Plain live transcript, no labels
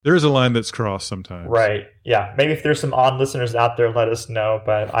There is a line that's crossed sometimes. Right. Yeah. Maybe if there's some odd listeners out there, let us know.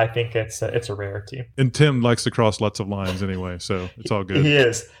 But I think it's a rarity. And Tim likes to cross lots of lines anyway, so it's all good. He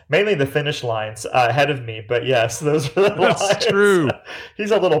is. Mainly the finish lines ahead of me. But yes, those are the lines. That's true.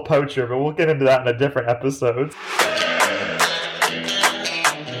 He's a little poacher, but we'll get into that in a different episode.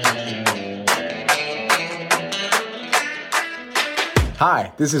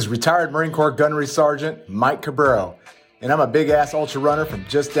 Hi, this is retired Marine Corps Gunnery Sergeant Mike Cabrero, and I'm a Big Ass Ultra Runner from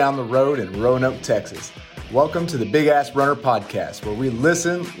just down the road in Roanoke, Texas. Welcome to the Big Ass Runner Podcast, where we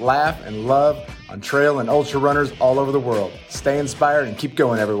listen, laugh, and love on trail and ultra runners all over the world. Stay inspired and keep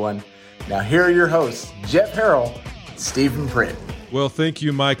going, everyone. Now here are your hosts, Jeff Harrell and Stephen Pritt. Well, thank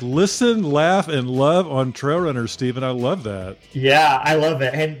you, Mike. Listen, laugh, and love on trail runners, Stephen. I love that. Yeah, I love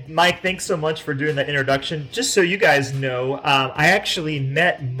it. And Mike, thanks so much for doing that introduction. Just so you guys know, I actually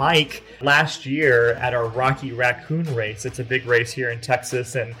met Mike last year at our Rocky Raccoon race. It's a big race here in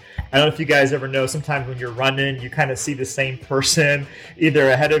Texas. And I don't know if you guys ever know, sometimes when you're running, you kind of see the same person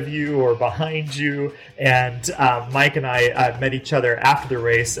either ahead of you or behind you. And Mike and I met each other after the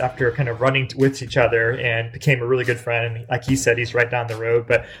race, after kind of running with each other, and became a really good friend. And like he said, he's right down the road.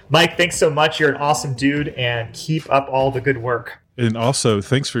 But Mike, thanks so much. You're an awesome dude, and keep up all the good work. And also,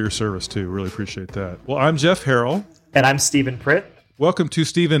 thanks for your service, too. Really appreciate that. Well, I'm Jeff Harrell. And I'm Stephen Pritt. Welcome to,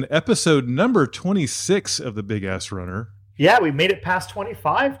 Stephen, episode number 26 of the Big Ass Runner. Yeah, we made it past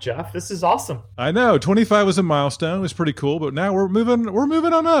 25, Jeff. This is awesome. I know. 25 was a milestone. It was pretty cool, but now we're moving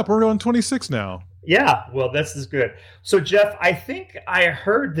on up. We're on 26 now. Yeah, well, this is good. So, Jeff, I think I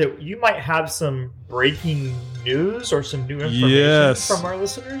heard that you might have some breaking news or some new information from our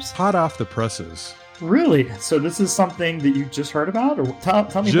listeners. Hot off the presses. Really? So this is something that you just heard about? Or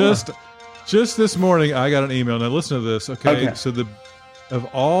tell me more. Just this morning, I got an email. Now, listen to this, okay? So of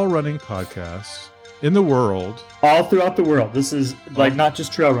all running podcasts in the world. All throughout the world. This is like not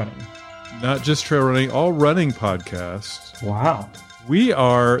just trail running. Not just trail running, all running podcasts. Wow. We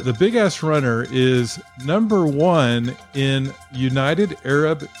are, the Big Ass Runner is number one in United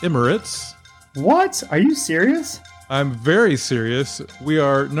Arab Emirates. What? Are you serious? I'm very serious. We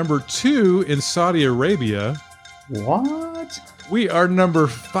are number 2 in Saudi Arabia. What? We are number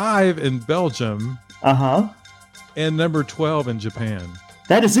 5 in Belgium. Uh-huh. And number 12 in Japan.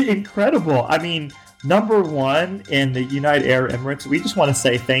 That is incredible. I mean, number 1 in the United Arab Emirates. We just want to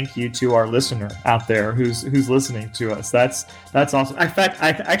say thank you to our listener out there who's listening to us. That's awesome. In fact, I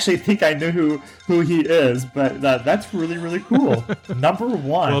actually think I know who he is, but that's really, really cool. Number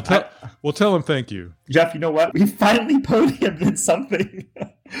 1. Well, tell him thank you. Jeff, you know what? We finally podiumed in something.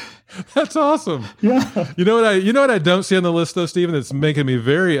 That's awesome. Yeah. You know what I don't see on the list though, Stephen, that's making me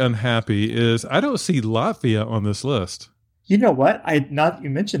very unhappy is I don't see Latvia on this list. You know what? Now that you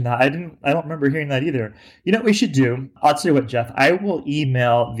mentioned that, I don't remember hearing that either. You know what we should do? I'll tell you what, Jeff. I will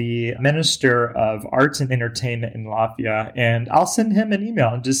email the Minister of Arts and Entertainment in Latvia, and I'll send him an email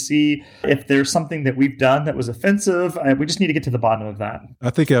and just see if there's something that we've done that was offensive. We just need to get to the bottom of that. I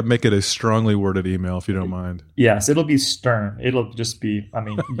think I'd make it a strongly worded email if you don't mind. Yes, it'll be stern. It'll just be,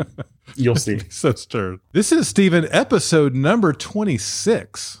 you'll see. So stern. This is, Stephen, episode number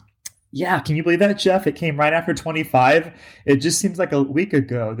 26. Yeah, can you believe that, Jeff? It came right after 25. It just seems like a week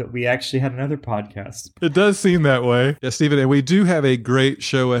ago that we actually had another podcast. It does seem that way. Yeah, Stephen, and we do have a great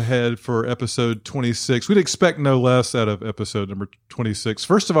show ahead for episode 26. We'd expect no less out of episode number 26.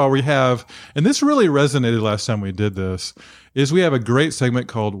 First of all, we have, and this really resonated last time we did this, is we have a great segment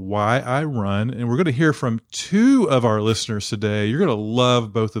called Why I Run, and we're going to hear from 2 of our listeners today. You're going to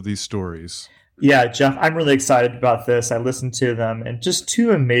love both of these stories. Yeah, Jeff, I'm really excited about this. I listened to them, and just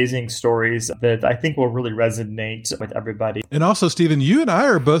 2 amazing stories that I think will really resonate with everybody. And also, Stephen, you and I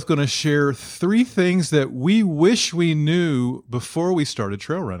are both going to share 3 things that we wish we knew before we started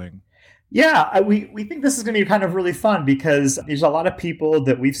trail running. Yeah, we think this is going to be kind of really fun because there's a lot of people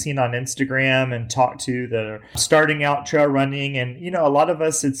that we've seen on Instagram and talked to that are starting out trail running. And, a lot of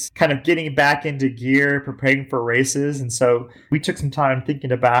us, it's kind of getting back into gear, preparing for races. And so we took some time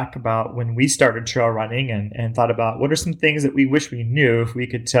thinking back about when we started trail running and thought about what are some things that we wish we knew if we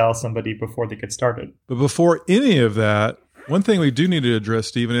could tell somebody before they get started. But before any of that, one thing we do need to address,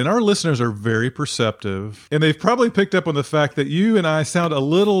 Stephen, and our listeners are very perceptive, and they've probably picked up on the fact that you and I sound a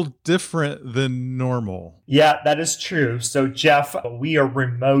little different than normal. Yeah, that is true. So, Jeff, we are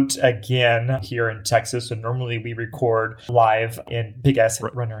remote again here in Texas, and normally we record live in Big Ass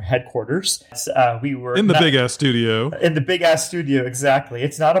Runner headquarters. We were in the Big Ass studio. In the Big Ass studio, exactly.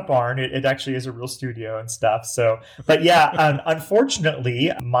 It's not a barn. It actually is a real studio and stuff. So, but yeah,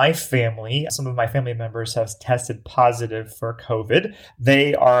 unfortunately, my family, some of my family members have tested positive negative for COVID.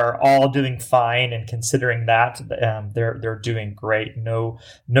 They are all doing fine, and considering that, they're doing great. No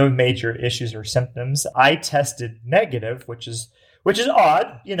major issues or symptoms. I tested negative, which is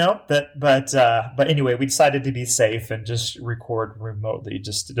odd, but anyway, we decided to be safe and just record remotely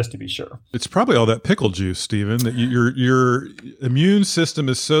just to be sure. It's probably all that pickle juice, Stephen, that your immune system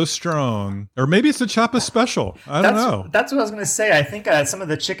is so strong. Or maybe it's the Chapa special. I don't know. That's what I was going to say. I think some of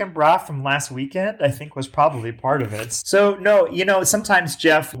the chicken broth from last weekend, I think, was probably part of it. So no, sometimes,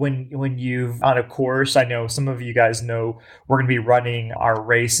 Jeff, when you've on a course, I know some of you guys know we're going to be running our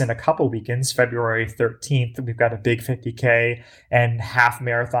race in a couple weekends, February 13th. We've got a big 50K and half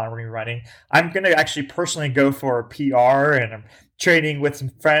marathon we're going to be running. I'm going to actually personally go for a PR, and I'm training with some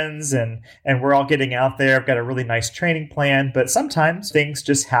friends, and we're all getting out there. I've got a really nice training plan, but sometimes things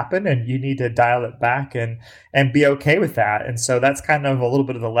just happen and you need to dial it back and be okay with that. And so that's kind of a little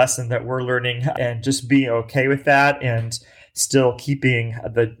bit of the lesson that we're learning, and just being okay with that and still keeping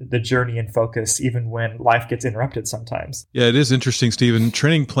the journey in focus even when life gets interrupted sometimes. Yeah, it is interesting, Stephen.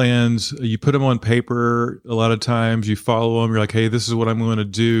 Training plans, you put them on paper a lot of times, you follow them, you're like, hey, this is what I'm going to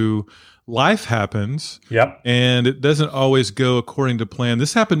do. Life happens. Yep. And it doesn't always go according to plan.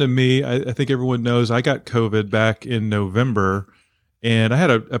 This happened to me. I think everyone knows I got COVID back in November. And I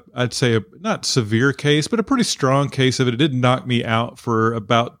had I'd say a not severe case, but a pretty strong case of it. It did knock me out for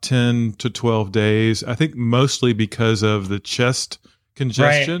about 10 to 12 days. I think mostly because of the chest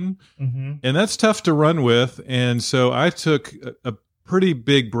congestion. Right. Mm-hmm. And that's tough to run with. And so I took a pretty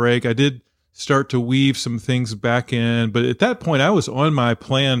big break. I did start to weave some things back in. But at that point, I was on my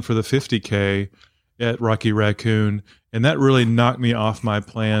plan for the 50K at Rocky Raccoon. And that really knocked me off my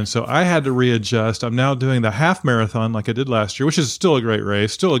plan. So I had to readjust. I'm now doing the half marathon like I did last year, which is still a great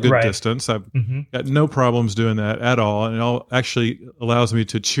race, still a good distance. I've got no problems doing that at all. And it all actually allows me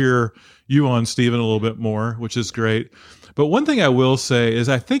to cheer you on, Stephen, a little bit more, which is great. But one thing I will say is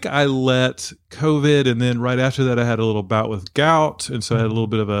I think I let COVID, and then right after that I had a little bout with gout. And so I had a little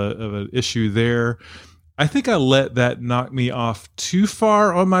bit of an issue there. I think I let that knock me off too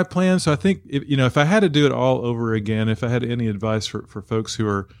far on my plan. So I think, if I had to do it all over again, if I had any advice for folks who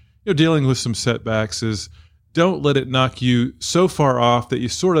are dealing with some setbacks, is don't let it knock you so far off that you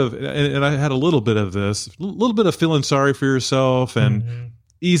sort of, and I had a little bit of this, a little bit of feeling sorry for yourself and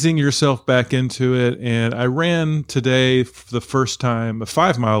easing yourself back into it. And I ran today for the first time a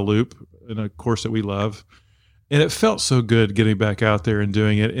 5-mile loop in a course that we love. And it felt so good getting back out there and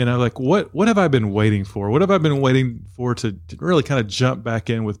doing it. And I'm like, what have I been waiting for? What have I been waiting for to really kind of jump back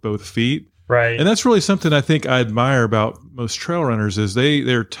in with both feet? Right. And that's really something I think I admire about most trail runners is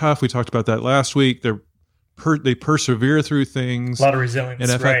they're tough. We talked about that last week. They persevere through things. A lot of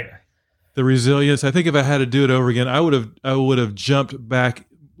resilience. And the resilience. I think if I had to do it over again, I would have jumped back a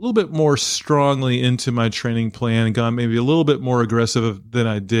little bit more strongly into my training plan and gone maybe a little bit more aggressive than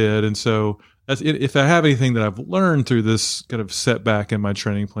I did. And so if I have anything that I've learned through this kind of setback in my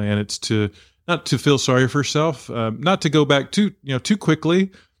training plan, it's to not to feel sorry for yourself, not to go back too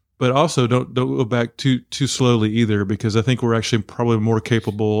quickly, but also don't go back too slowly either, because I think we're actually probably more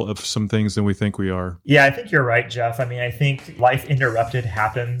capable of some things than we think we are. Yeah, I think you're right, Jeff. I mean, I think life interrupted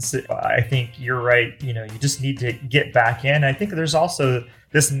happens. I think you're right. You just need to get back in. I think there's also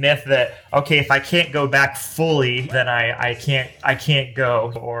this myth that, okay, if I can't go back fully, then I can't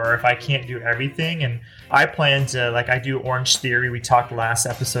go, or if I can't do everything. And I plan to, I do Orange Theory. We talked last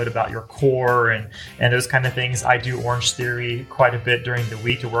episode about your core and those kind of things. I do Orange Theory quite a bit during the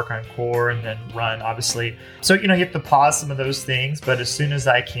week to work on core and then run, obviously. So, you have to pause some of those things, but as soon as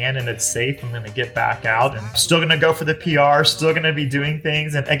I can and it's safe, I'm going to get back out and still going to go for the PR, still going to be doing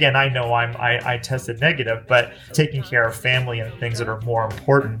things. And again, I know I tested negative, but taking care of family and things that are more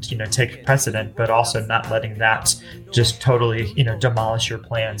important, take precedent, but also not letting that just totally, demolish your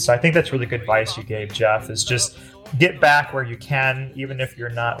plans. So I think that's really good advice you gave, Jeff, is just get back where you can, even if you're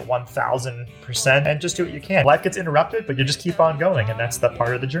not 1,000%, and just do what you can. Life gets interrupted, but you just keep on going, and that's the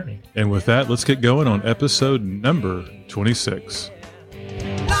part of the journey. And with that, let's get going on episode number 26.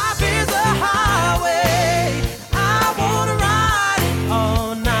 Life is a highway. I want to ride it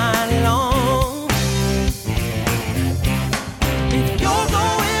all night long. If you're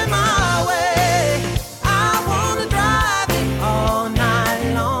going my way, I want to drive it all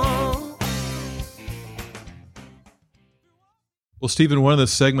night long. Well, Stephen, one of the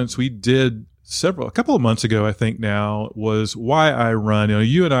segments we did a couple of months ago, I think now, was why I run.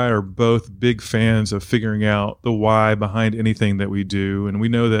 You and I are both big fans of figuring out the why behind anything that we do. And we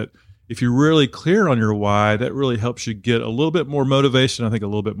know that if you're really clear on your why, that really helps you get a little bit more motivation. I think a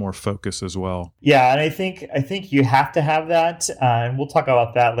little bit more focus as well. Yeah, and I think you have to have that, and we'll talk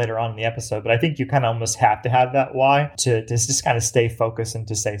about that later on in the episode. But I think you kind of almost have to have that why to just kind of stay focused and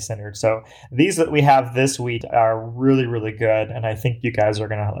to stay centered. So these that we have this week are really, really good, and I think you guys are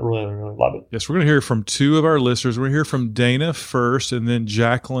going to really, really love it. Yes, we're going to hear from two of our listeners. We're going to hear from Dana first, and then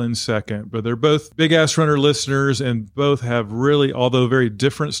Jacqueline second. But they're both Big Ass Runner listeners, and both have really, although very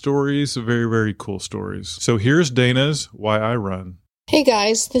different stories, very, very cool stories. So here's Dana's Why I Run. Hey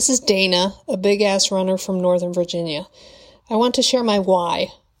guys, this is Dana, a big ass runner from Northern Virginia. I want to share my why,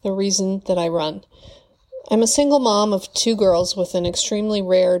 the reason that I run. I'm a single mom of 2 girls with an extremely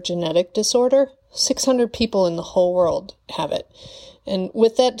rare genetic disorder. 600 people in the whole world have it. And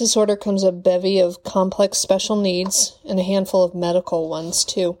with that disorder comes a bevy of complex special needs and a handful of medical ones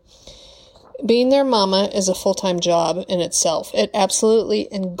too. Being their mama is a full-time job in itself. It absolutely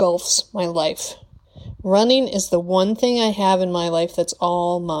engulfs my life. Running is the one thing I have in my life that's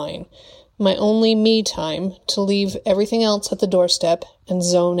all mine. My only me time to leave everything else at the doorstep and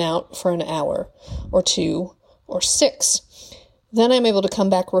zone out for an hour, or 2, or 6. Then I'm able to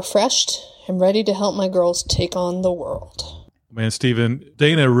come back refreshed and ready to help my girls take on the world. Man, Stephen,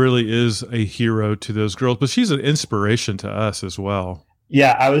 Dana really is a hero to those girls, but she's an inspiration to us as well.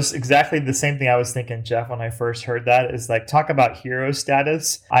 Yeah, I was exactly the same thing I was thinking, Jeff, when I first heard that. Is like, talk about hero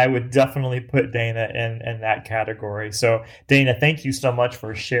status. I would definitely put Dana in that category. So, Dana, thank you so much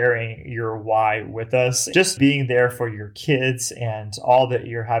for sharing your why with us. Just being there for your kids and all that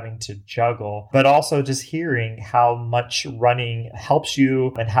you're having to juggle, but also just hearing how much running helps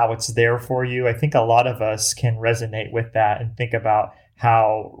you and how it's there for you. I think a lot of us can resonate with that and think about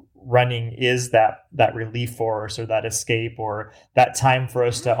how running is that relief for us, or that escape, or that time for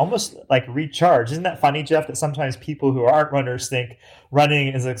us to almost like recharge. Isn't that funny, Jeff, that sometimes people who aren't runners think running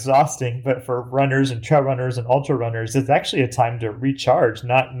is exhausting, but for runners and trail runners and ultra runners, it's actually a time to recharge,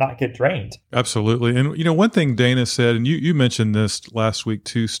 not get drained. Absolutely. And one thing Dana said, and you mentioned this last week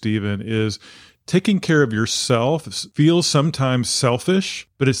too, Stephen, is taking care of yourself feels sometimes selfish,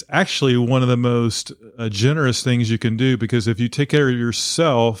 but it's actually one of the most generous things you can do, because if you take care of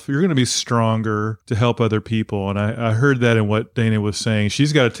yourself, you're going to be stronger to help other people. And I heard that in what Dana was saying.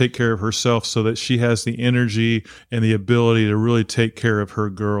 She's got to take care of herself so that she has the energy and the ability to really take care of her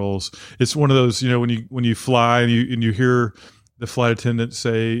girls. It's one of those, when you fly and you hear the flight attendant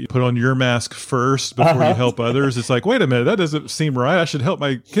say, put on your mask first before you help others. It's like, wait a minute, that doesn't seem right. I should help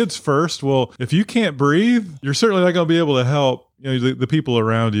my kids first. Well, if you can't breathe, you're certainly not going to be able to help the people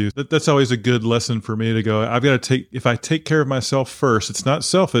around you. That's always a good lesson for me to go, if I take care of myself first, it's not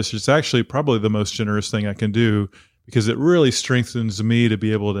selfish. It's actually probably the most generous thing I can do, because it really strengthens me to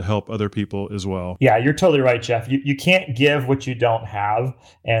be able to help other people as well. Yeah, you're totally right, Jeff. You can't give what you don't have.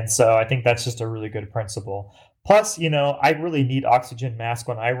 And so I think that's just a really good principle. Plus, I really need oxygen mask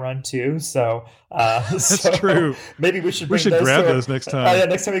when I run too. So that's true. Maybe we should grab those next time. Yeah,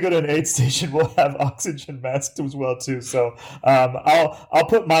 next time we go to an aid station, we'll have oxygen masks as well too. So I'll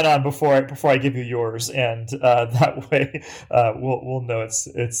put mine on before I give you yours, and that way we'll know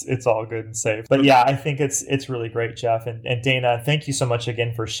it's all good and safe. But yeah, I think it's really great, Jeff, and Dana. Thank you so much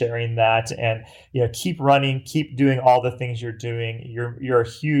again for sharing that, and keep running, keep doing all the things you're doing. You're a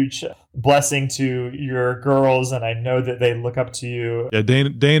huge blessing to your girls, and I know that they look up to you. Yeah,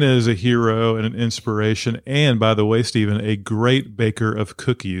 Dana is a hero and an inspiration, and by the way, Stephen, a great baker of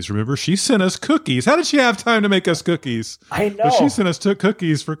cookies. Remember, she sent us cookies. How did she have time to make us cookies? I know. But she sent us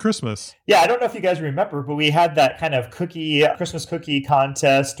cookies for Christmas. Yeah, I don't know if you guys remember, but we had that kind of Christmas cookie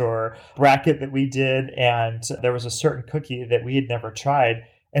contest or bracket that we did, and there was a certain cookie that we had never tried.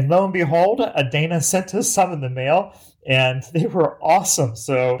 And lo and behold, Dana sent us some in the mail, and they were awesome.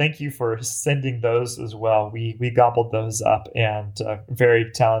 So thank you for sending those as well. We gobbled those up, and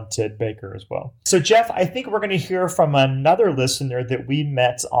very talented baker as well. So Jeff, I think we're going to hear from another listener that we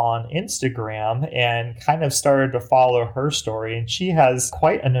met on Instagram and kind of started to follow her story. And she has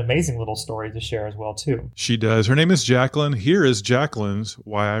quite an amazing little story to share as well too. She does. Her name is Jacqueline. Here is Jacqueline's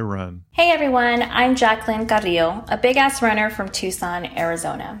Why I Run. Hey everyone, I'm Jacqueline Carrillo, a big ass runner from Tucson,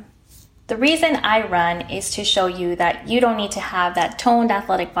 Arizona. The reason I run is to show you that you don't need to have that toned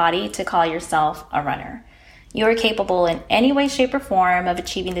athletic body to call yourself a runner. You are capable in any way, shape, or form of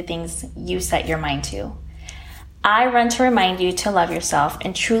achieving the things you set your mind to. I run to remind you to love yourself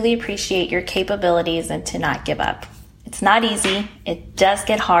and truly appreciate your capabilities and to not give up. It's not easy, it does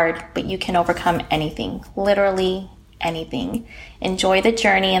get hard, but you can overcome anything, literally anything. Enjoy the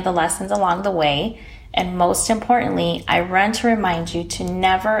journey and the lessons along the way. And most importantly, I run to remind you to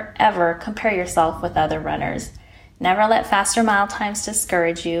never, ever compare yourself with other runners. Never let faster mile times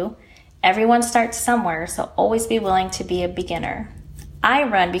discourage you. Everyone starts somewhere, so always be willing to be a beginner. I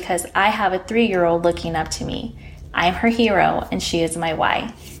run because I have a 3-year-old looking up to me. I'm her hero, and she is my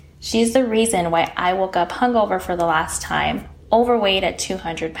why. She's the reason why I woke up hungover for the last time, overweight at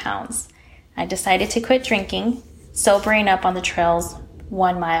 200 pounds. I decided to quit drinking, sobering up on the trails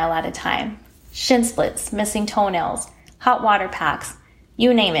 1 mile at a time. Shin splits, missing toenails, hot water packs,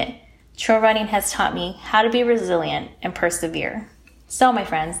 you name it. Trail running has taught me how to be resilient and persevere. So, my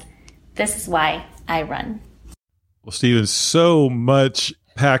friends, this is why I run. Well, Stephen, so much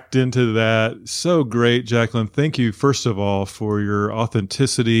packed into that. So great, Jacqueline. Thank you, first of all, for your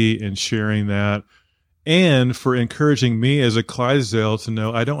authenticity and sharing that, and for encouraging me as a Clydesdale to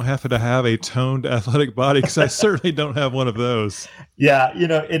know I don't have to have a toned athletic body, because I certainly don't have one of those. Yeah,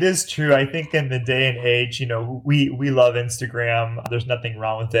 it is true. I think in the day and age, we love Instagram. There's nothing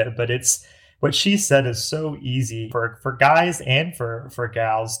wrong with it, but it's what she said is so easy for guys and for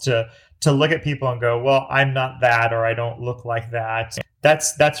gals to look at people and go, well, I'm not that, or I don't look like that.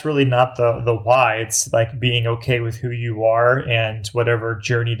 That's really not the why. It's like being okay with who you are and whatever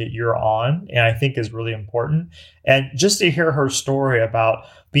journey that you're on, and I think is really important. And just to hear her story about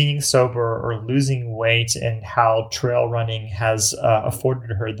being sober or losing weight and how trail running has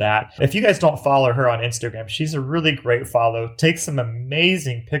afforded her that. If you guys don't follow her on Instagram, she's a really great follow. Takes some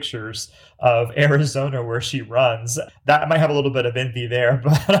amazing pictures of Arizona where she runs. That I might have a little bit of envy there,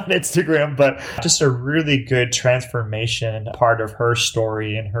 but on Instagram, but just a really good transformation part of her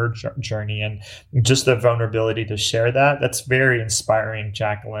story and her journey, and just the vulnerability to share that. That's very inspiring,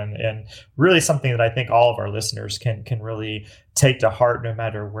 Jacqueline, and really something that I think all of our listeners can really take to heart no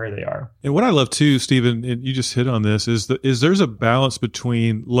matter where they are. And what I love too, Stephen, and you just hit on this, is there's a balance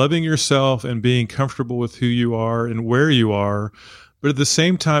between loving yourself and being comfortable with who you are and where you are, but at the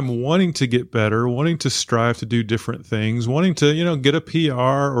same time wanting to get better, wanting to strive to do different things, wanting to, get a PR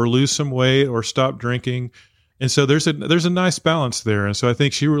or lose some weight or stop drinking. And so there's a nice balance there. And so I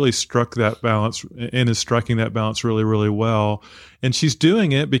think she really struck that balance and is striking that balance really, really well. And she's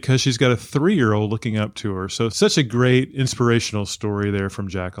doing it because she's got a 3-year-old looking up to her. So it's such a great inspirational story there from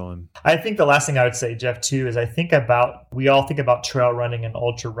Jacqueline. I think the last thing I would say, Jeff, too, is we all think about trail running and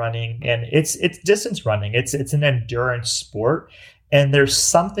ultra running, and it's distance running. It's an endurance sport. And there's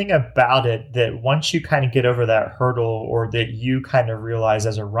something about it that once you kind of get over that hurdle, or that you kind of realize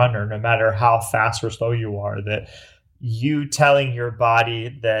as a runner, no matter how fast or slow you are, that you telling your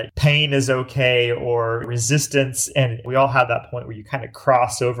body that pain is okay, or resistance. And we all have that point where you kind of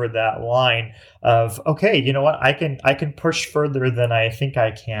cross over that line of, okay, you know what? I can push further than I think I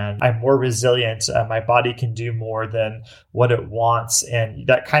can. I'm more resilient. My body can do more than what it wants. And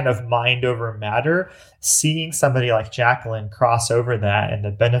that kind of mind over matter, seeing somebody like Jacqueline cross over that and the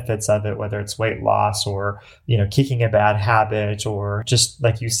benefits of it, whether it's weight loss or, kicking a bad habit, or just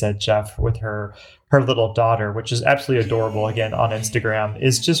like you said, Jeff, with her little daughter, which is absolutely adorable, again, on Instagram,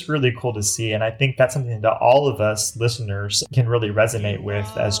 is just really cool to see. And I think that's something that all of us listeners can really resonate with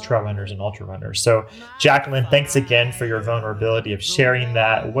as trail runners and ultra runners. So Jacqueline, thanks again for your vulnerability of sharing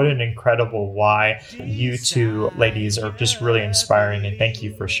that. What an incredible why. You two ladies are just really inspiring, and thank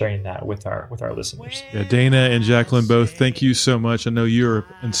you for sharing that with our listeners. Yeah, Dana and Jacqueline, both, thank you so much. I know you're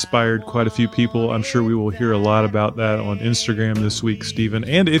inspired quite a few people. I'm sure we will hear a lot about that on Instagram this week, Stephen.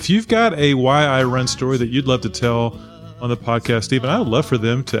 And if you've got a Why I Run story that you'd love to tell on the podcast, Stephen, I would love for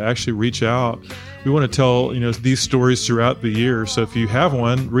them to actually reach out. We want to tell these stories throughout the year. So if you have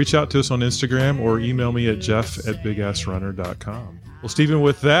one, reach out to us on Instagram or email me at jeff@bigassrunner.com. Well, Stephen,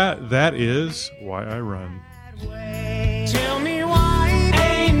 with that is Why I Run. Tell me why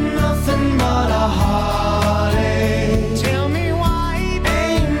ain't nothing but a heartache. Tell me why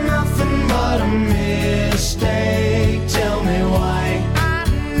ain't nothing but a mistake. Tell me why I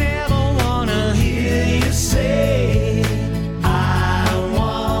never wanna hear you say I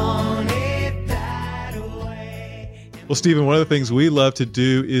want it that way. Well, Stephen, one of the things we love to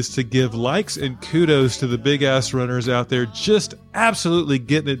do is to give likes and kudos to the big ass runners out there, just absolutely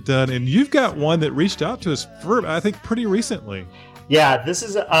getting it done. And you've got one that reached out to us for, I think, pretty recently. Yeah, this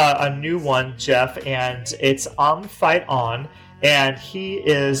is a new one, Jeff, and it's Fight On. And he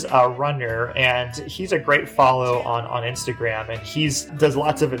is a runner, and he's a great follow on Instagram, and does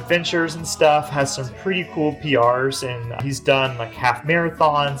lots of adventures and stuff, has some pretty cool PRs, and he's done like half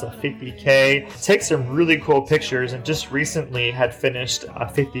marathons, a 50K, takes some really cool pictures, and just recently had finished a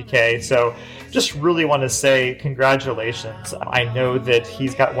 50K. So just really want to say congratulations. I know that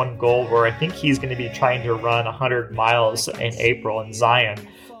he's got one goal where I think he's going to be trying to run 100 miles in April in Zion.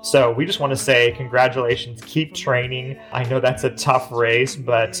 So we just want to say congratulations, keep training. I know that's a tough race,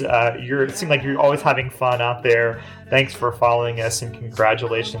 but it seems like you're always having fun out there. Thanks for following us, and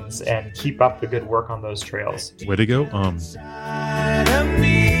congratulations, and keep up the good work on those trails. Way to go. You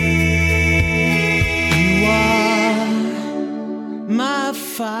are my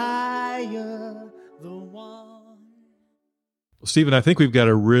fire, the one. Stephen, I think we've got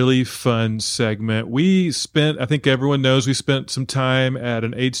a really fun segment. I think everyone knows we spent some time at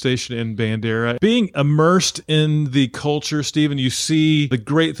an aid station in Bandera. Being immersed in the culture, Stephen, you see the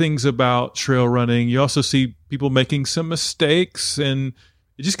great things about trail running. You also see people making some mistakes, and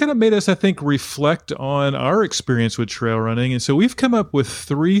it just kind of made us, I think, reflect on our experience with trail running. And so we've come up with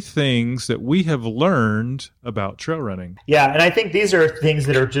 3 things that we have learned about trail running. Yeah, and I think these are things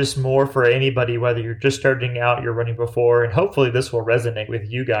that are just more for anybody, whether you're just starting out, you're running before, and hopefully this will resonate with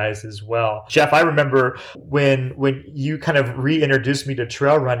you guys as well. Jeff, I remember when you kind of reintroduced me to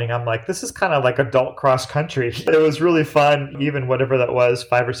trail running, I'm like, this is kind of like adult cross country. It was really fun, even whatever that was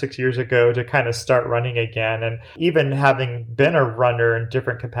 5 or 6 years ago, to kind of start running again. And even having been a runner in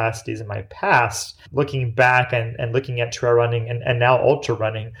different capacities in my past, looking back and looking at trail running and now ultra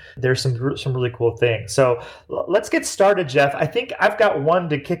running, there's some really cool things. So let's get started, Jeff. I think I've got one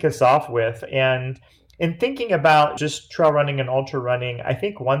to kick us off with. And in thinking about just trail running and ultra running, I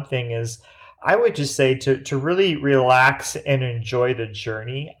think one thing is, I would just say to really relax and enjoy the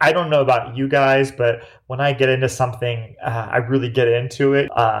journey. I don't know about you guys, but when I get into something, I really get into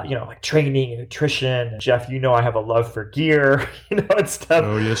it. Like training, nutrition. Jeff, I have a love for gear, and stuff.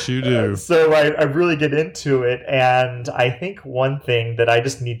 Oh, yes, you do. So I really get into it. And I think one thing that I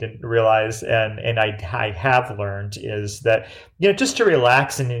just need to realize, and I have learned, is that, just to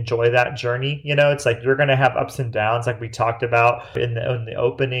relax and enjoy that journey. It's like you're going to have ups and downs, like we talked about in the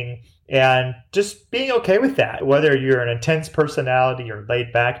opening. And just being okay with that, whether you're an intense personality or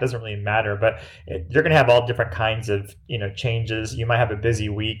laid back, doesn't really matter. But you're going to have all different kinds of, changes. You might have a busy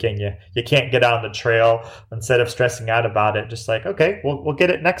week and you can't get out on the trail. Instead of stressing out about it, just like, okay, we'll get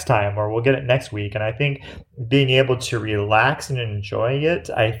it next time, or we'll get it next week. And I think being able to relax and enjoy it,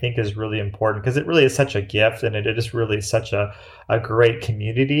 I think, is really important, because it really is such a gift, and it is really such a great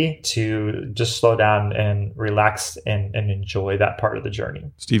community to just slow down and relax and enjoy that part of the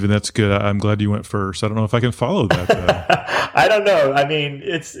journey. Stephen, that's good. I'm glad you went first. I don't know if I can follow that, though. I don't know. I mean,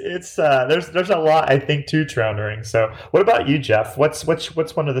 it's there's a lot, I think, to trail running. So what about you, Jeff? What's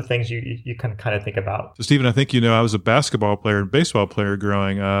one of the things you can kind of think about? So, Stephen, I think I was a basketball player and baseball player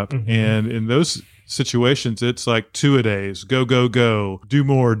growing up, mm-hmm. and in those situations, it's like 2-a-days, go, do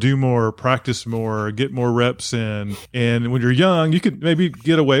more, practice more, get more reps in. And when you're young, you could maybe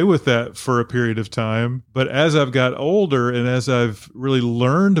get away with that for a period of time. But as I've got older and as I've really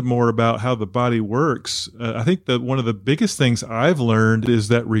learned more about how the body works, I think that one of the biggest things I've learned is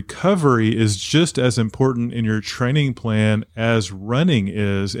that recovery is just as important in your training plan as running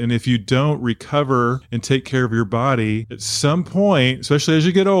is. And if you don't recover and take care of your body, at some point, especially as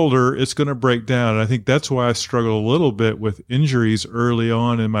you get older, it's going to break down. I think that's why I struggle a little bit with injuries early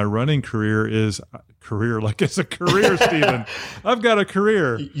on in my running career. Like it's a career, Stephen. I've got a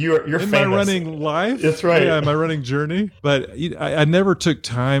career. You're in famous. My running life. That's right. Yeah, my running journey. But I never took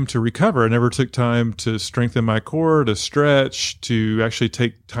time to recover. I never took time to strengthen my core, to stretch, to actually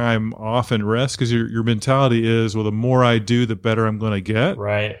take time off and rest, because your mentality is, well, the more I do, the better I'm going to get.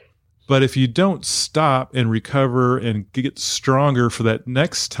 Right. But if you don't stop and recover and get stronger for that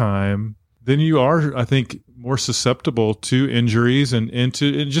next time, then you are, I think, more susceptible to injuries and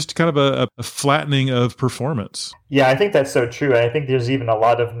just kind of a flattening of performance. Yeah, I think that's so true. I think there's even a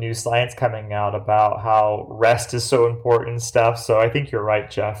lot of new science coming out about how rest is so important and stuff. So I think you're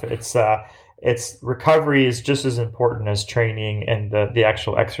right, Jeff. It's recovery is just as important as training and the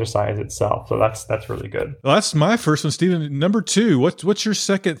actual exercise itself. So that's really good. Well, that's my first one, Stephen. Number 2, what's your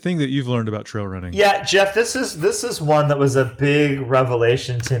second thing that you've learned about trail running? Yeah, Jeff, this is one that was a big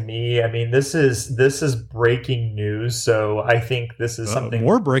revelation to me. I mean, this is breaking news. So I think this is something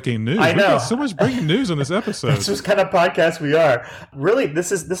more breaking news. I know. We've got so much breaking news on this episode. This is kind of podcast we are. Really,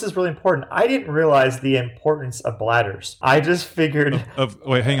 this is really important. I didn't realize the importance of bladders. I just figured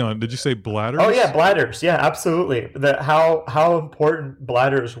wait, hang on. Did you say bladders? Oh yeah, bladders. Yeah, absolutely. How important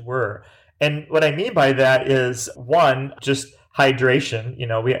bladders were. And what I mean by that is, one, just hydration.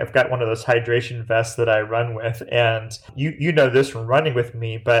 I've got one of those hydration vests that I run with, and you know this from running with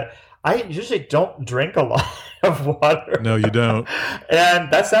me, but I usually don't drink a lot of water. No, you don't.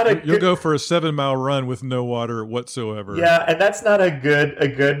 And that's not You'll go for a 7-mile run with no water whatsoever. Yeah, and that's not a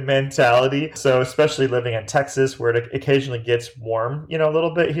good mentality. So especially living in Texas where it occasionally gets warm, a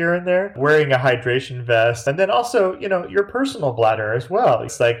little bit here and there, wearing a hydration vest, and then also, your personal bladder as well.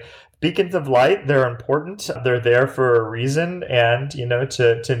 It's like beacons of light, they're important. They're there for a reason, and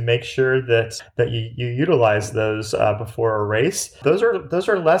to make sure that you utilize those before a race. Those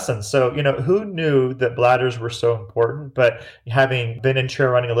are lessons. So who knew that bladders were so important? But having been in trail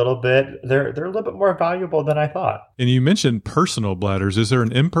running a little bit, they're a little bit more valuable than I thought. And you mentioned personal bladders. Is there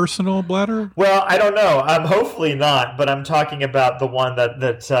an impersonal bladder? Well, I don't know. Hopefully not. But I'm talking about the one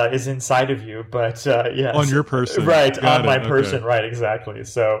that is inside of you. But yes, on your person, right? Got on my it. person, Okay. right? Exactly.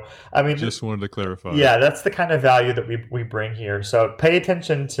 So. I mean, Just wanted to clarify. Yeah, that's the kind of value that we bring here. So pay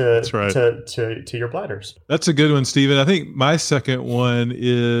attention to right. to your bladders. That's a good one, Stephen. I think my second one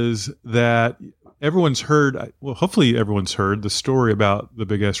is that everyone's heard, well, hopefully everyone's heard the story about the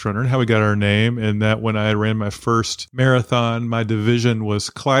Big Ass Runner and how we got our name, and that when I ran my first marathon, my division was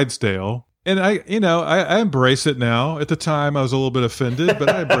Clydesdale. And I embrace it now. At the time, I was a little bit offended, but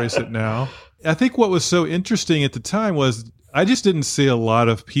I embrace it now. I think what was so interesting at the time was I just didn't see a lot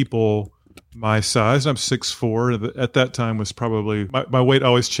of people my size. I'm 6'4". At that time was probably, my weight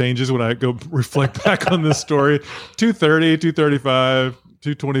always changes when I go reflect back on this story. 230, 235,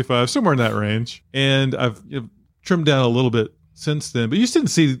 225, somewhere in that range. And I've trimmed down a little bit since then, but you just didn't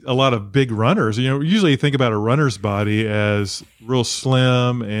see a lot of big runners. Usually you think about a runner's body as real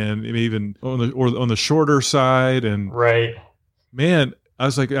slim and even on the shorter side. And right, man, I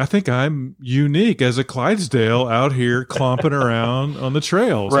was like, I think I'm unique as a Clydesdale out here clomping around on the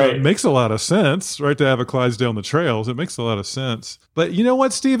trails. Right. It makes a lot of sense, right, to have a Clydesdale on the trails. It makes a lot of sense. But you know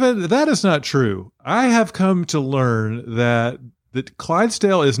what, Stephen? That is not true. I have come to learn that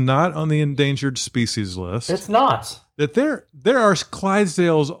Clydesdale is not on the endangered species list. it's not. That there are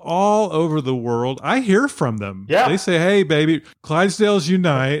Clydesdales all over the world. I hear from them. Yeah. They say, hey, baby, Clydesdales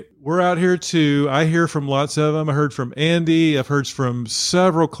unite. We're out here too. I hear from lots of them. I heard from Andy. I've heard from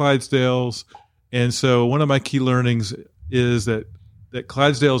several Clydesdales. And so one of my key learnings is that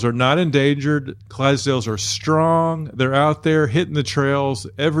Clydesdales are not endangered. Clydesdales are strong. They're out there hitting the trails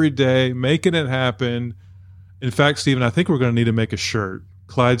every day, making it happen. In fact, Stephen, I think we're going to need to make a shirt.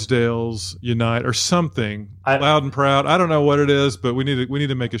 Clydesdales Unite or something. Loud and proud. I don't know what it is, but we need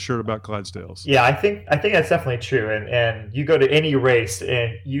to make a shirt about Clydesdales. Yeah, I think that's definitely true. And you go to any race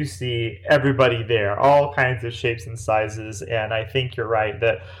and you see everybody there, all kinds of shapes and sizes. And I think you're right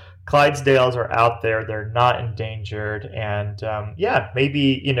that Clydesdales are out there. They're not endangered. And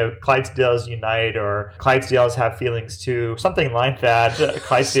maybe, Clydesdales unite or Clydesdales have feelings too. Something like that.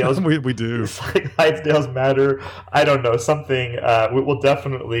 Clydesdales. we do. Clydesdales matter. I don't know. Something, we'll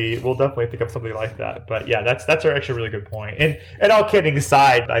definitely think of something like that. But yeah, that's actually a really good point. And all kidding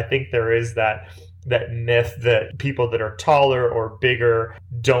aside, I think there is that myth that people that are taller or bigger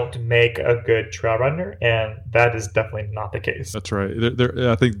don't make a good trail runner, and that is definitely not the case. That's right.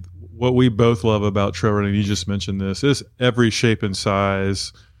 I think what we both love about trail running, you just mentioned this, is every shape and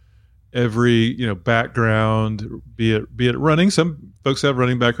size, every background, be it running. Some folks have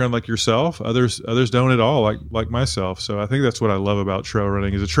running background like yourself, others don't at all, like myself. So I think that's what I love about trail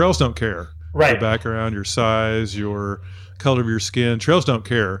running is the trails don't care. Right. Your background, your size, your color of your skin, trails don't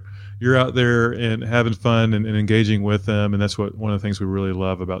care. You're out there and having fun and engaging with them, and that's one of the things we really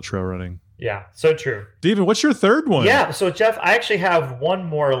love about trail running. Yeah, so true. Steven, what's your third one? Yeah, so Jeff, I actually have one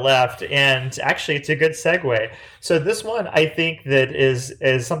more left, and actually it's a good segue. So this one I think that is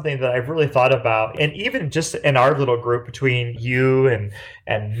something that I've really thought about, and even just in our little group between you and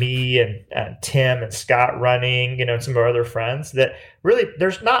me and Tim and Scott running, and some of our other friends, that really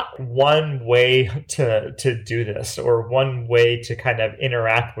there's not one way to do this or one way to kind of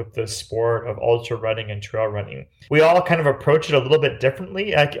interact with the sport of ultra running and trail running. We all kind of approach it a little bit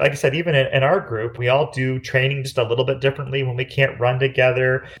differently. Like I said, even in our group, we all do training just a little bit differently when we can't run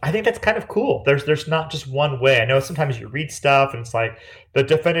together. I think that's kind of cool. There's not just one way. I know sometimes you read stuff and it's like the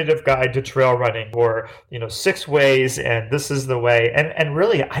definitive guide to trail running or 6 ways and this is the way, and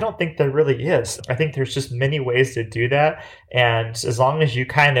really I don't think there really is. I think there's just many ways to do that, and as long as you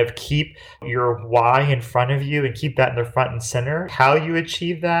kind of keep your why in front of you and keep that in the front and center, how you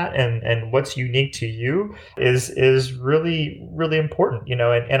achieve that and what's unique to you is really, really important.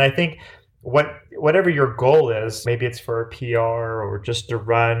 And I think whatever your goal is, maybe it's for a PR or just to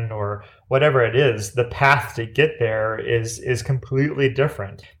run or whatever it is, the path to get there is completely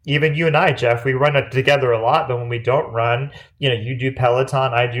different. Even you and I, Jeff, we run it together a lot, but when we don't run, you do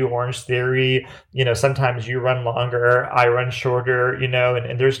Peloton, I do Orange Theory, sometimes you run longer, I run shorter,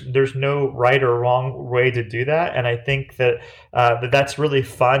 and there's no right or wrong way to do that. And I think that that's really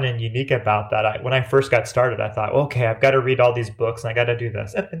fun and unique about that. When I first got started, I thought, okay, I've got to read all these books and I got to do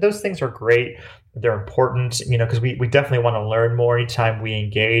this. And those things are great. They're important, because we definitely want to learn more each time we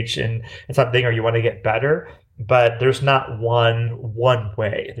engage in something or you want to get better. But there's not one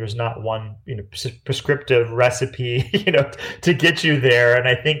way. There's not one prescriptive recipe to get you there. And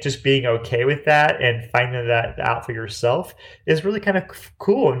I think just being okay with that and finding that out for yourself is really kind of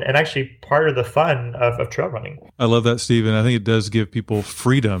cool and actually part of the fun of trail running. I love that, Stephen. I think it does give people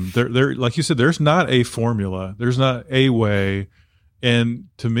freedom. There, like you said, there's not a formula. There's not a way. And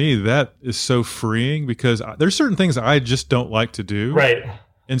to me, that is so freeing because there's certain things I just don't like to do. Right.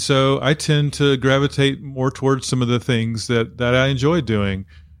 And so I tend to gravitate more towards some of the things that I enjoy doing.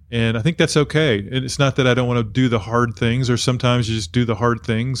 And I think that's okay. And it's not that I don't want to do the hard things, or sometimes you just do the hard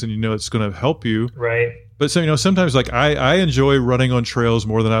things and it's going to help you. Right. But so, sometimes like I enjoy running on trails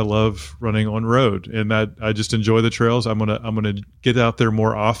more than I love running on road. And I just enjoy the trails. I'm going to get out there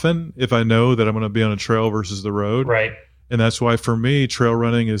more often if I know that I'm going to be on a trail versus the road. Right. And that's why for me, trail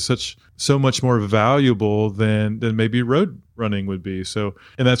running is so much more valuable than maybe road running would be. So,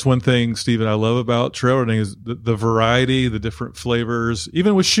 and that's one thing, Stephen, I love about trail running is the variety, the different flavors,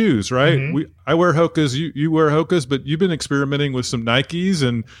 even with shoes, right? Mm-hmm. I wear Hokas, you wear Hokas, but you've been experimenting with some Nikes,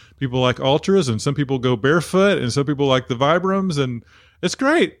 and people like Ultras, and some people go barefoot, and some people like the Vibrams, and it's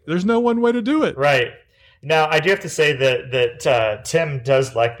great. There's no one way to do it. Right. Now, I do have to say that Tim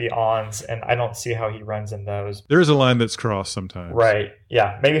does like the Ons, and I don't see how he runs in those. There is a line that's crossed sometimes. Right.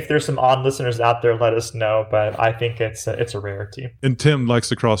 Yeah. Maybe if there's some On listeners out there, let us know. But I think it's a rarity. And Tim likes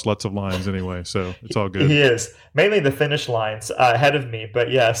to cross lots of lines anyway, so it's all good. He is. Mainly the finish lines ahead of me. But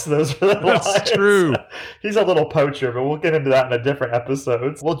yes, those are the lines. That's true. He's a little poacher, but we'll get into that in a different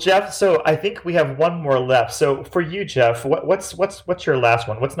episode. Well, Jeff, so I think we have one more left. So for you, Jeff, what's your last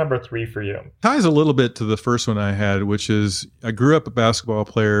one? What's number 3 for you? Ties a little bit to the first one I had, which is I grew up a basketball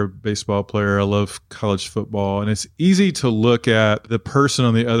player, baseball player. I love college football. And it's easy to look at the person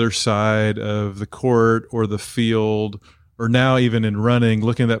on the other side of the court or the field, or now even in running,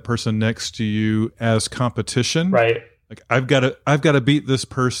 looking at that person next to you as competition. Right. Like I've got to beat this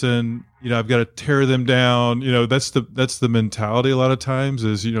person. I've got to tear them down. That's the mentality a lot of times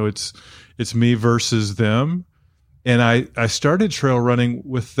is, it's me versus them. And I started trail running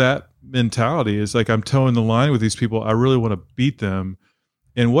with that mentality. Is like I'm towing the line with these people. I really want to beat them.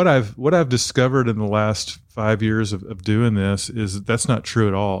 And what I've discovered in the last 5 years of doing this is that's not true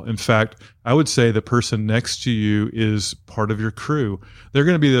at all. In fact, I would say the person next to you is part of your crew. They're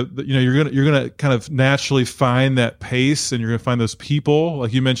going to be you're going to kind of naturally find that pace, and you're going to find those people,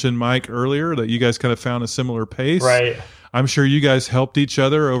 like you mentioned, Mike, earlier, that you guys kind of found a similar pace. Right. I'm sure you guys helped each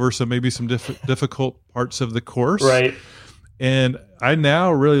other over some difficult parts of the course. Right. And I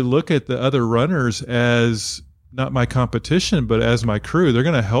now really look at the other runners as not my competition, but as my crew. They're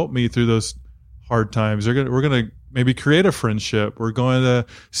going to help me through those hard times. We're going to maybe create a friendship. We're going to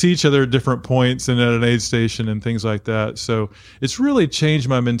see each other at different points and at an aid station and things like that. So it's really changed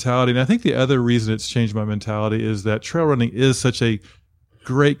my mentality. And I think the other reason it's changed my mentality is that trail running is such a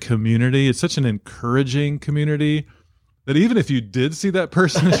great community. It's such an encouraging community that even if you did see that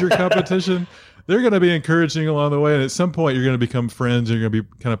person as your competition, they're going to be encouraging along the way. And at some point you're going to become friends, and you're going to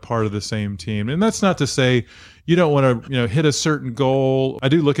be kind of part of the same team. And that's not to say you don't want to, hit a certain goal. I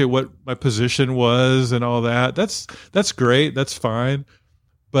do look at what my position was and all that. That's great. That's fine.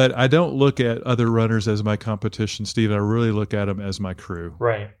 But I don't look at other runners as my competition, Steve. I really look at them as my crew.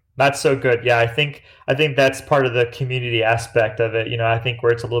 Right. That's so good. Yeah, I think that's part of the community aspect of it. I think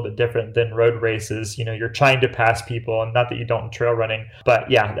where it's a little bit different than road races, you're trying to pass people, and not that you don't in trail running,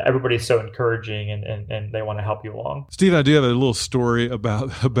 but yeah, everybody's so encouraging and they want to help you along. Steve, I do have a little story about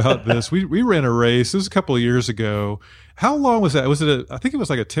this. We ran a race. This was a couple of years ago. How long was that? I think it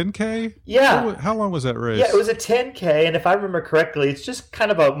was like a 10K? Yeah. How long was that race? Yeah, it was a 10K. And if I remember correctly, it's just kind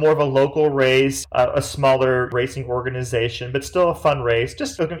of more of a local race, a smaller racing organization, but still a fun race.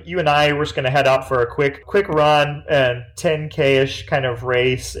 Just you and I were just going to head out for a quick run and 10K-ish kind of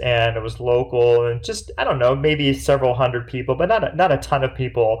race. And it was local and just, I don't know, maybe several hundred people, but not a ton of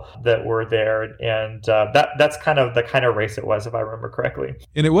people that were there. And that's kind of the kind of race it was, if I remember correctly.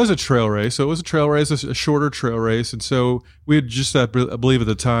 And it was a trail race. So it was a trail race, a shorter trail race. And so we had just, I believe at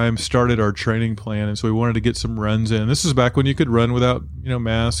the time, started our training plan. And so we wanted to get some runs in. This is back when you could run without,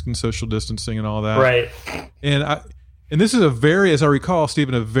 mask and social distancing and all that. Right. And And this is as I recall,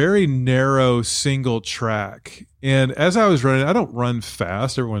 Stephen, a very narrow single track. And as I was running, I don't run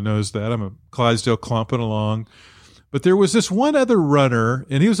fast. Everyone knows that. I'm a Clydesdale clumping along. But there was this one other runner,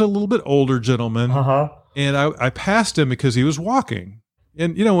 and he was a little bit older gentleman. And I passed him because he was walking.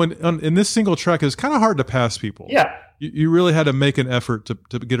 And, in this single track, it's kind of hard to pass people. Yeah. You really had to make an effort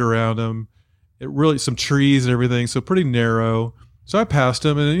to get around him. It really, some trees and everything, so pretty narrow. So I passed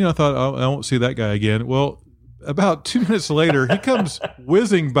him, and, I thought, oh, I won't see that guy again. Well, about 2 minutes later, he comes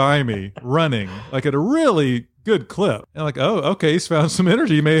whizzing by me, running, like at a really good clip. And I'm like, oh, okay, he's found some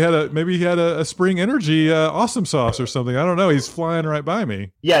energy. Maybe he had a spring energy awesome sauce or something. I don't know. He's flying right by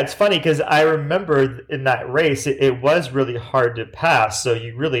me. Yeah, it's funny because I remember in that race, it was really hard to pass. So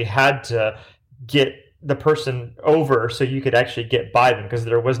you really had to get the person over so you could actually get by them, because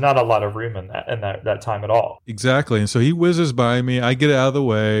there was not a lot of room in that time at all. Exactly. And so he whizzes by me. I get out of the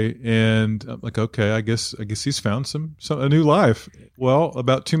way, and I'm like, okay, I guess he's found a new life. Well,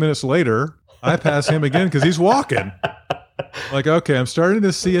 about 2 minutes later, I pass him again because he's walking. Like, okay, I'm starting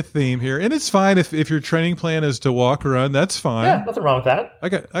to see a theme here, and it's fine if your training plan is to walk or run. That's fine. Yeah, nothing wrong with that.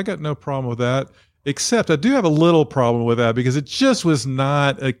 I got no problem with that. Except I do have a little problem with that because it just was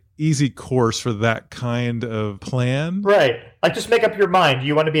not an easy course for that kind of plan. Right. Like, just make up your mind. Do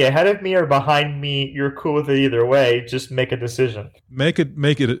you want to be ahead of me or behind me? You're cool with it either way. Just make a decision. Make it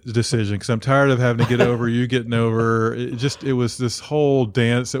a decision, because I'm tired of having to get over you getting over. It was this whole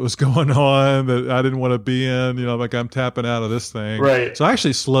dance that was going on that I didn't want to be in. Like, I'm tapping out of this thing. Right. So I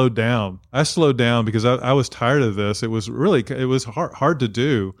actually slowed down. I slowed down because I was tired of this. It was hard to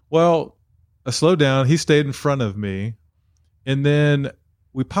do. Well, I slowed down. He stayed in front of me. And then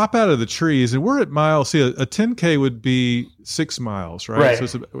we pop out of the trees, and we're at mile. See, a 10K would be 6 miles, right? Right.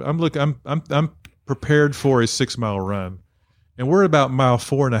 So I'm prepared for a 6 mile run, and we're about mile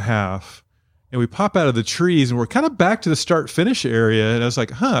 4.5. And we pop out of the trees, and we're kind of back to the start finish area. And I was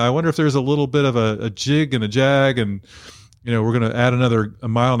like, I wonder if there's a little bit of a jig and a jag, and we're going to add another 1.5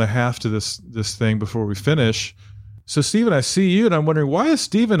 miles to this thing before we finish. So, Stephen, I see you, and I'm wondering, why is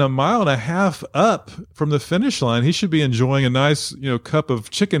Stephen 1.5 miles up from the finish line? He should be enjoying a nice, cup of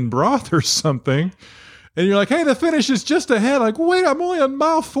chicken broth or something. And you're like, hey, the finish is just ahead. Like, wait, I'm only on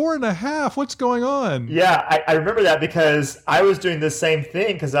mile 4.5. What's going on? Yeah, I remember that because I was doing the same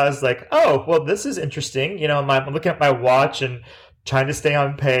thing, because I was like, oh, well, this is interesting. I'm looking at my watch and trying to stay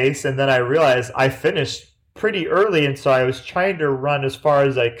on pace. And then I realized I finished pretty early. And so I was trying to run as far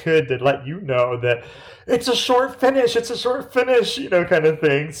as I could to let you know that it's a short finish, kind of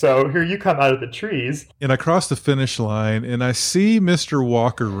thing. So here you come out of the trees. And I cross the finish line, and I see Mr.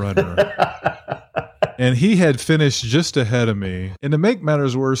 Walker Runner. And he had finished just ahead of me. And to make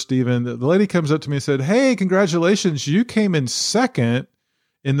matters worse, Stephen, the lady comes up to me and said, hey, congratulations, you came in second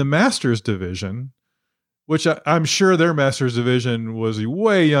in the Masters division. Which I'm sure their Masters division was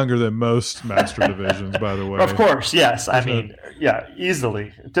way younger than most Master divisions, by the way. Of course, yes. I mean, yeah,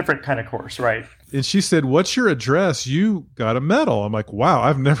 easily. Different kind of course, right? And she said, what's your address? You got a medal. I'm like, wow,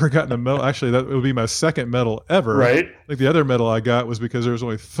 I've never gotten a medal. Actually, that would be my second medal ever. Right. Like the other medal I got was because there was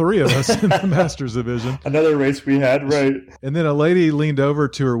only 3 of us in the Masters division. Another race we had, right. And then a lady leaned over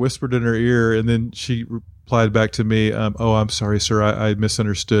to her, whispered in her ear, and then she replied back to me, oh, I'm sorry, sir, I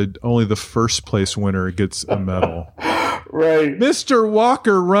misunderstood. Only the first place winner gets a medal. Right. Mr.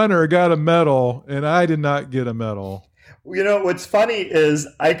 Walker Runner got a medal, and I did not get a medal. What's funny is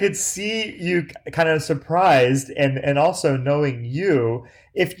I could see you kind of surprised, and also knowing you,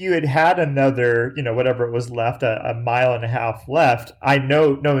 if you had another, whatever it was left, a 1.5 miles left, I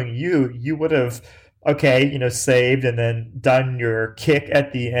know, knowing you would have, saved and then done your kick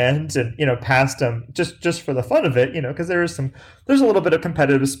at the end and, passed them just for the fun of it, because there's a little bit of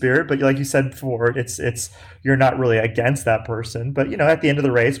competitive spirit, but like you said before, it's you're not really against that person, but, at the end of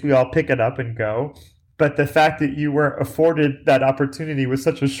the race, we all pick it up and go. But the fact that you weren't afforded that opportunity with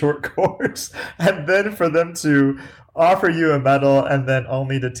such a short course, and then for them to offer you a medal and then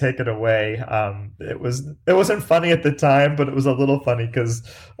only to take it away, it wasn't funny at the time, but it was a little funny because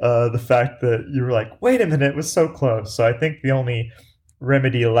the fact that you were like, wait a minute, it was so close. So I think the only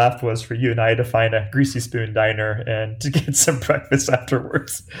remedy left was for you and I to find a Greasy Spoon diner and to get some breakfast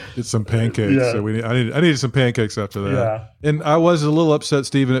afterwards. Get some pancakes. Yeah. So I needed some pancakes after that. Yeah. And I was a little upset,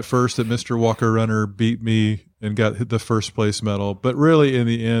 Stephen, at first that Mr. Walker Runner beat me and got the first place medal. But really, in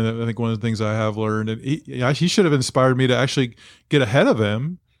the end, I think one of the things I have learned, and he should have inspired me to actually get ahead of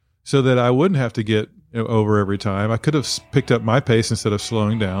him so that I wouldn't have to get over every time. I could have picked up my pace instead of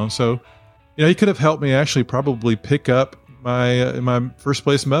slowing down. So, he could have helped me actually probably pick up my first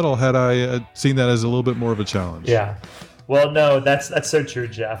place medal had I seen that as a little bit more of a challenge. Yeah. Well, no, that's so true,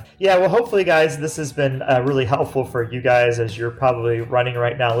 Jeff. Yeah, well, hopefully, guys, this has been really helpful for you guys as you're probably running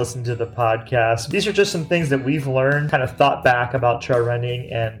right now, listening to the podcast. These are just some things that we've learned, kind of thought back about trail running,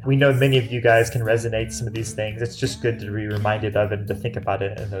 and we know many of you guys can resonate with some of these things. It's just good to be reminded of and to think about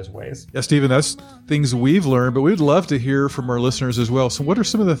it in those ways. Yeah, Stephen, that's things we've learned, but we'd love to hear from our listeners as well. So what are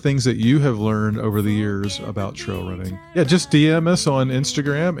some of the things that you have learned over the years about trail running? Yeah, just DM us on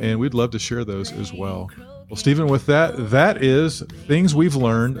Instagram, and we'd love to share those as well. Well, Stephen, with that is things we've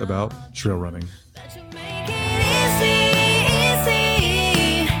learned about trail running.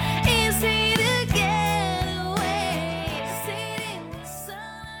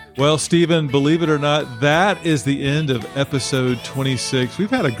 Well, Stephen, believe it or not, that is the end of episode 26. We've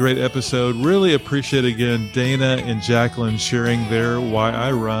had a great episode. Really appreciate, again, Dana and Jacqueline sharing their Why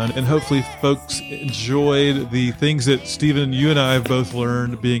I Run. And hopefully folks enjoyed the things that, Stephen, you and I have both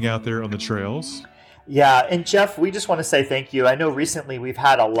learned being out there on the trails. Yeah, and Jeff, we just want to say thank you. I know recently we've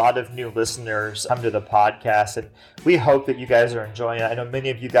had a lot of new listeners come to the podcast, and we hope that you guys are enjoying it. I know many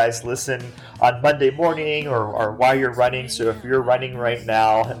of you guys listen on Monday morning or while you're running, so if you're running right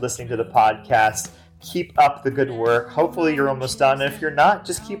now and listening to the podcast, keep up the good work. Hopefully you're almost done. If you're not,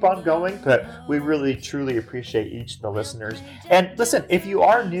 just keep on going. But we really, truly appreciate each of the listeners. And listen, if you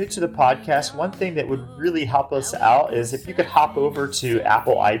are new to the podcast, one thing that would really help us out is if you could hop over to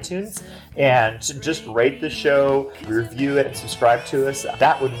Apple iTunes and just rate the show, review it, and subscribe to us.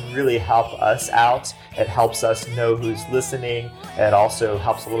 That would really help us out. It helps us know who's listening. It also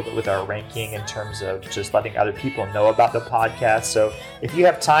helps a little bit with our ranking in terms of just letting other people know about the podcast. So if you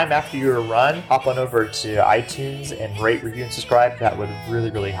have time after your run, hop on over to iTunes and rate, review, and subscribe. That would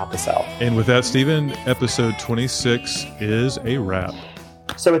really, really help us out. And with that, Stephen, episode 26 is a wrap.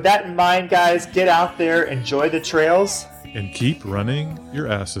 So with that in mind, guys, get out there, enjoy the trails, and keep running your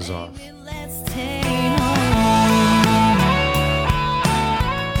asses off.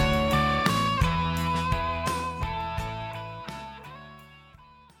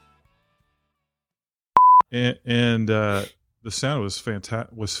 And the sound was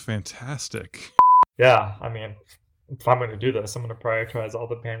fantastic. Yeah, I mean, if I'm going to do this, I'm going to prioritize all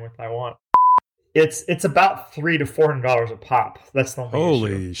the bandwidth I want. It's about $300 to $400 a pop. That's the only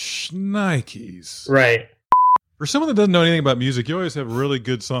Holy issue. shnikes. Right. For someone that doesn't know anything about music, you always have really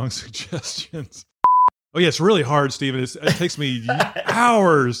good song suggestions. Oh yeah, it's really hard, Stephen. It takes me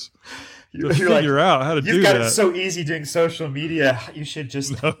hours to figure out how to do that. You've got it so easy doing social media. You should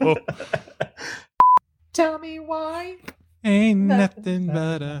just... No. Tell me why. Ain't nothing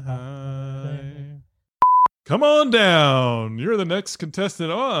but a high. Come on down. You're the next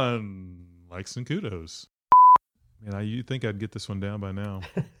contestant on Likes and Kudos. Man, you'd think I'd get this one down by now.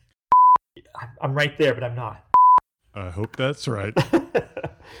 I'm right there, but I'm not. I hope that's right.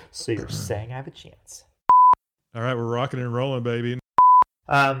 So you're saying I have a chance. All right, we're rocking and rolling, baby.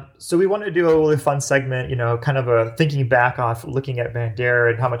 So we want to do a really fun segment, kind of a thinking back off looking at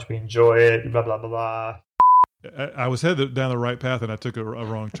Bandera and how much we enjoy it, blah, blah, blah, blah. I was headed down the right path and I took a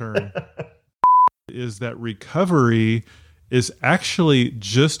wrong turn. Is that recovery is actually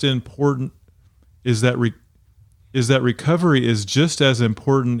just important? Is that recovery is just as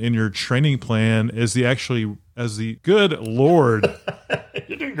important in your training plan as the good Lord.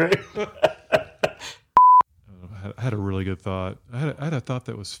 You're doing great. I had a really good thought. I had a thought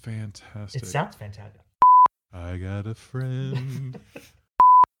that was fantastic. It sounds fantastic. I got a friend.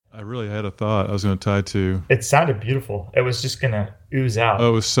 I really had a thought I was going to tie to. It sounded beautiful. It was just going to ooze out.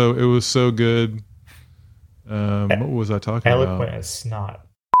 Oh, it was so good. What was I talking about? Eloquent as snot.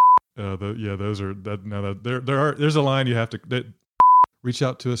 Those are that. Now there's a line you have to reach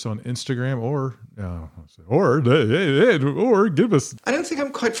out to us on Instagram or give us. I don't think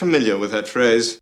I'm quite familiar with that phrase.